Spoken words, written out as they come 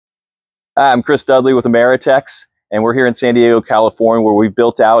I'm Chris Dudley with Ameritex, and we're here in San Diego, California, where we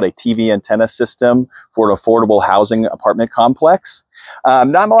built out a TV antenna system for an affordable housing apartment complex.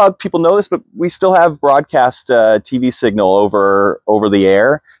 Not a lot of people know this, but we still have broadcast TV signal over the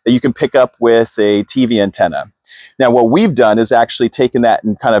air that you can pick up with a TV antenna. Now, what we've done is actually taken that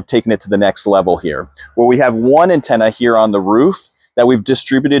and kind of taken it to the next level here, where we have one antenna here on the roof that we've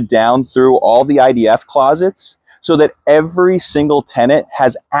distributed down through all the IDF closets, so that every single tenant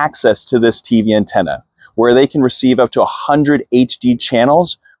has access to this TV antenna, where they can receive up to 100 HD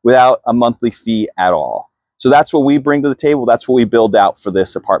channels without a monthly fee at all. So that's what we bring to the table. That's what we build out for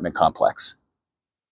this apartment complex.